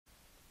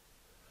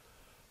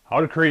How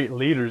to create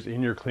leaders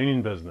in your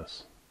cleaning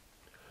business.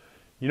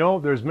 You know,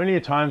 there's many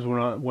times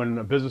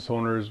when business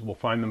owners will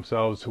find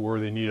themselves to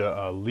where they need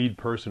a lead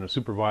person, a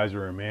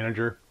supervisor, or a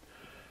manager.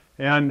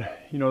 And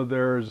you know,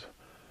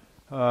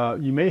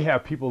 you may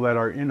have people that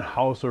are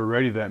in-house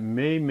already that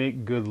may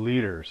make good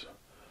leaders.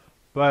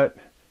 But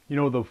you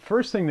know, the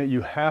first thing that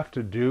you have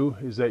to do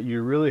is that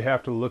you really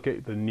have to look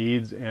at the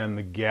needs and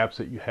the gaps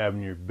that you have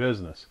in your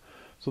business.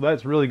 So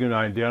that's really going to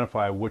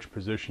identify which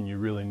position you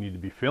really need to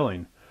be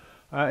filling.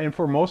 And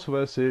for most of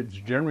us, it's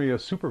generally a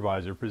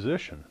supervisor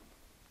position.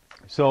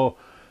 So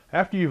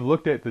after you've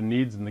looked at the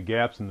needs and the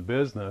gaps in the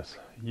business,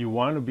 you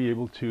want to be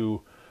able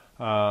to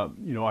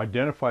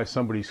identify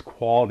somebody's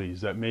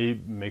qualities that may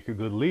make a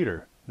good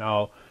leader.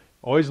 Now,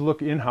 always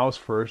look in-house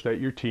first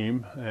at your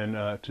team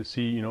and to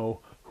see, you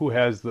know, who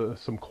has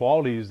some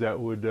qualities that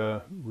would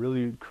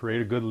really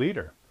create a good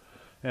leader.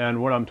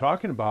 And what I'm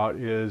talking about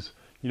is,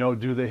 you know,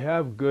 do they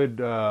have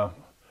good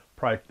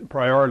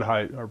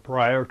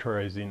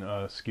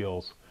prioritizing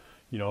skills?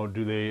 You know,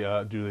 do they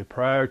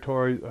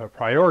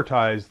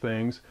prioritize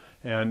things,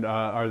 and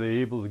are they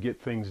able to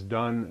get things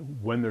done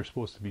when they're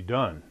supposed to be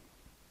done?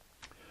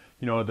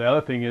 You know, the other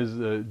thing is,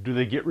 do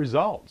they get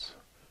results?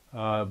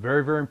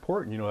 Very, very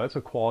important. You know, that's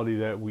a quality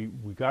that we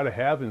got to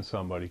have in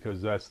somebody, because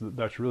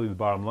that's really the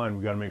bottom line.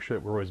 We got to make sure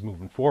that we're always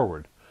moving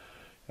forward.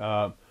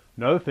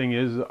 Another thing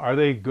is, are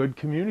they a good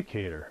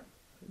communicator?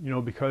 You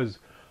know, because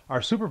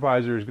our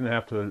supervisor is going to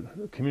have to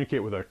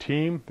communicate with our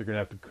team, they're going to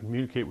have to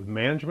communicate with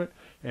management,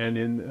 and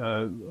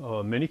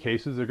in many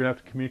cases they're going to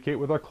have to communicate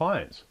with our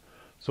clients.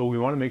 So we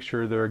want to make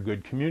sure they're a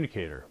good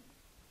communicator.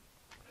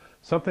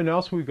 Something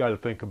else we've got to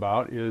think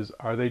about is,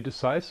 are they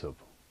decisive?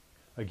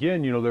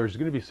 Again, you know, there's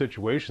going to be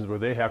situations where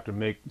they have to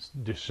make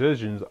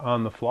decisions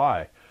on the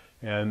fly,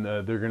 and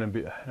they're going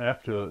to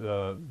have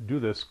to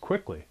do this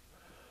quickly.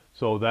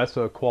 So that's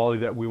a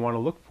quality that we want to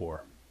look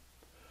for.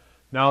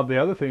 Now,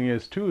 the other thing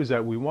is too, is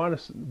that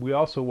we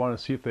also want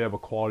to see if they have a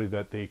quality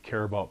that they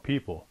care about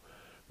people.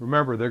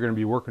 Remember, they're going to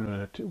be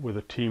working with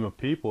a team of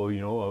people,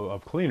 you know,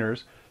 of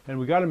cleaners, and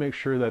we got to make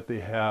sure that they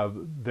have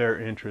their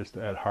interest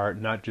at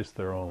heart, not just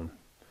their own.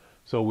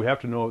 So we have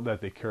to know that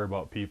they care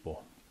about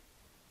people.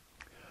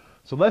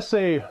 So let's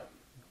say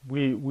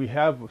we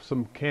have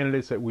some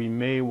candidates that we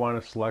may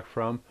want to select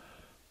from,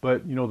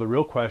 but you know, the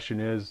real question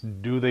is,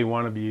 do they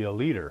want to be a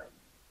leader?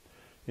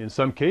 In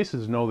some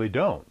cases, no, they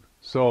don't.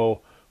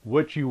 So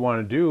what you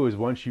want to do is,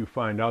 once you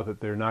find out that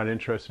they're not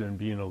interested in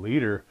being a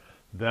leader,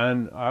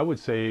 then I would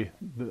say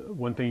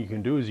one thing you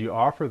can do is you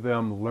offer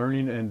them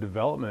learning and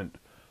development,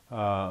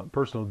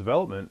 personal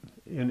development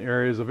in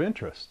areas of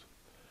interest.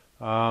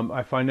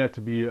 I find that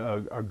to be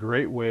a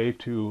great way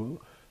to,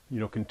 you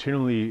know,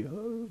 continually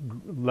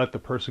let the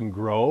person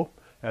grow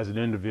as an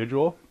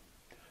individual,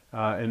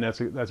 and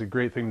that's a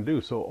great thing to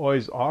do. So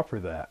always offer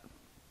that.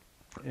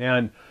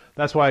 And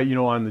that's why, you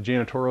know, on the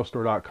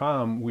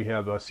janitorialstore.com we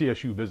have a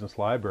CSU business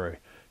library,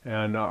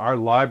 and our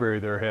library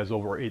there has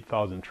over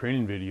 8,000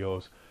 training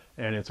videos,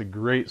 and it's a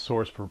great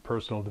source for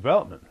personal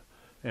development.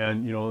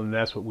 And you know, and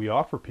that's what we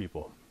offer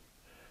people.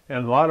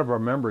 And a lot of our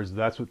members,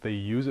 that's what they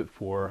use it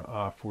for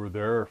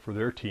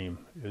their team,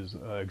 is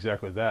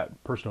exactly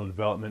that, personal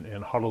development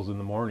and huddles in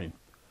the morning.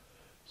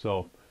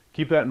 So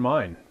keep that in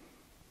mind.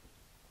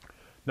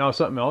 Now,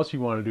 something else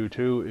you want to do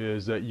too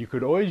is that you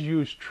could always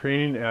use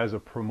training as a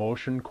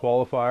promotion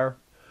qualifier,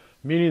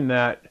 meaning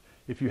that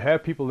if you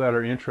have people that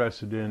are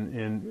interested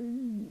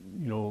in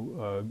you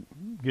know,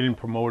 getting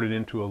promoted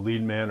into a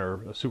lead man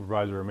or a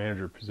supervisor or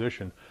manager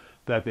position,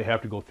 that they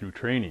have to go through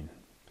training.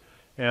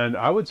 And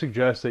I would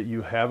suggest that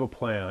you have a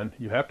plan.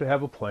 You have to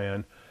have a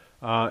plan,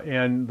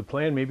 and the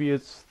plan, maybe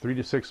it's 3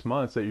 to 6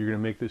 months that you're going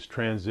to make this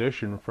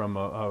transition from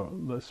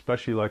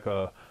especially like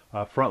a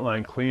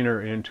frontline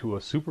cleaner into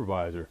a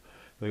supervisor.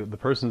 The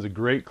person's a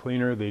great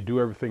cleaner, they do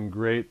everything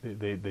great,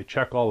 they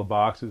check all the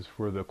boxes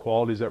for the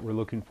qualities that we're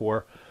looking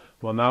for.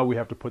 Well, now we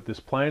have to put this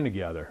plan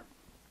together.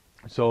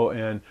 So,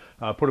 and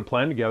put a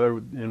plan together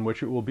in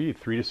which it will be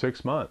 3 to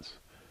 6 months,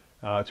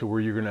 to where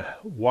you're going to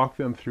walk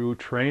them through,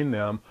 train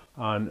them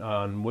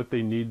on what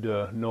they need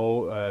to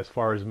know as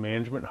far as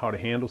management, how to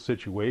handle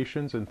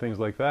situations and things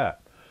like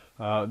that.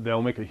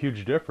 They'll make a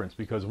huge difference,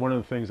 because one of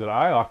the things that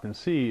I often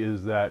see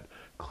is that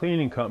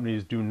cleaning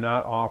companies do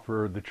not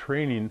offer the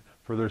training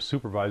for their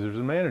supervisors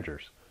and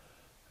managers.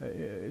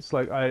 It's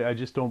like, I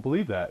just don't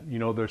believe that. You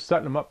know, they're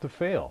setting them up to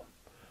fail.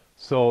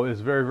 So it's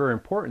very, very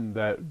important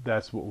that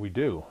that's what we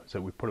do, is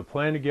that we put a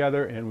plan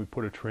together and we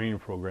put a training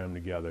program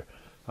together.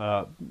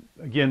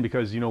 Again,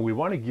 because, you know, we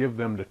want to give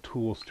them the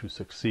tools to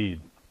succeed.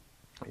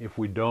 If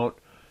we don't,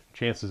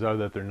 chances are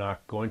that they're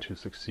not going to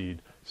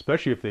succeed,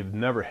 especially if they've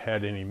never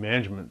had any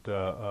management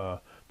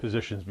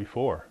positions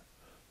before.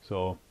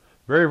 So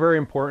very, very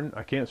important.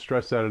 I can't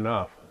stress that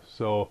enough.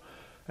 So,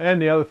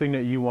 and the other thing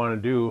that you want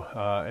to do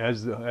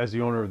as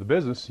the owner of the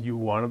business, you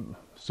want to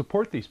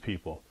support these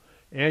people,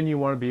 and you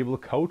want to be able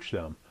to coach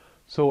them.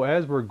 So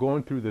as we're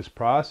going through this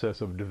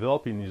process of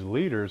developing these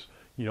leaders,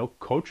 you know,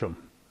 coach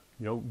them.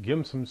 You know, give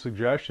them some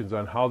suggestions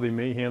on how they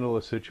may handle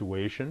a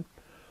situation.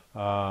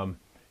 You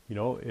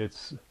know,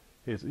 it's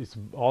It's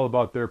all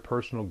about their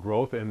personal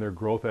growth and their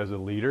growth as a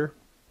leader.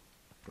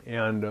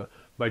 And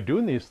by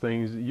doing these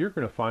things, you're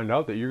going to find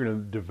out that you're going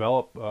to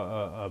develop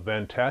a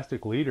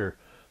fantastic leader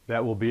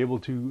that will be able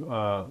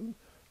to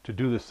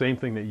do the same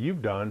thing that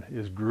you've done,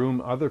 is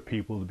groom other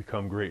people to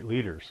become great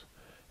leaders.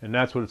 And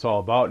that's what it's all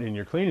about in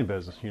your cleaning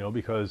business, you know,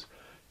 because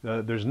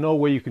there's no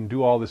way you can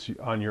do all this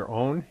on your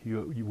own.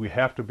 We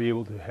have to be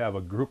able to have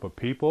a group of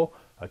people,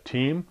 a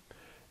team,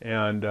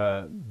 and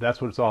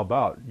that's what it's all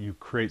about. You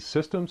create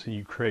systems and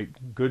you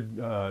create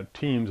good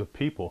teams of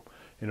people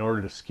in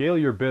order to scale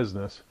your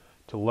business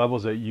to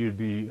levels that you'd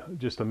be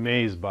just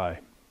amazed by.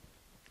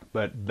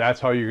 But that's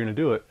how you're going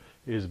to do it,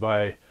 is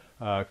by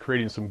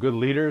creating some good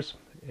leaders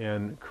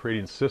and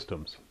creating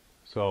systems.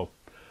 So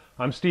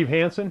I'm Steve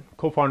Hansen,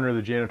 co-founder of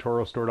the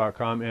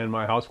𝗓𝗓𝗡 and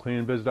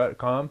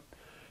myhousecleaningbiz.com.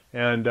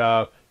 And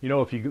you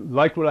know, if you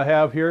liked what I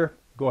have here,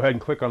 go ahead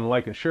and click on the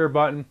like and share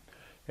button.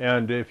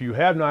 And if you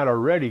have not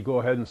already, go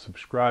ahead and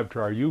subscribe to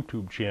our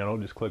YouTube channel.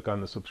 Just click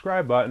on the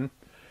subscribe button,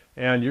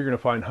 and you're going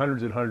to find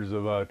hundreds and hundreds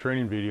of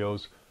training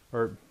videos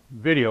or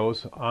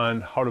videos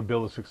on how to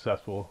build a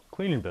successful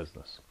cleaning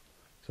business.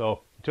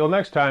 So until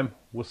next time,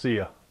 we'll see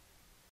you.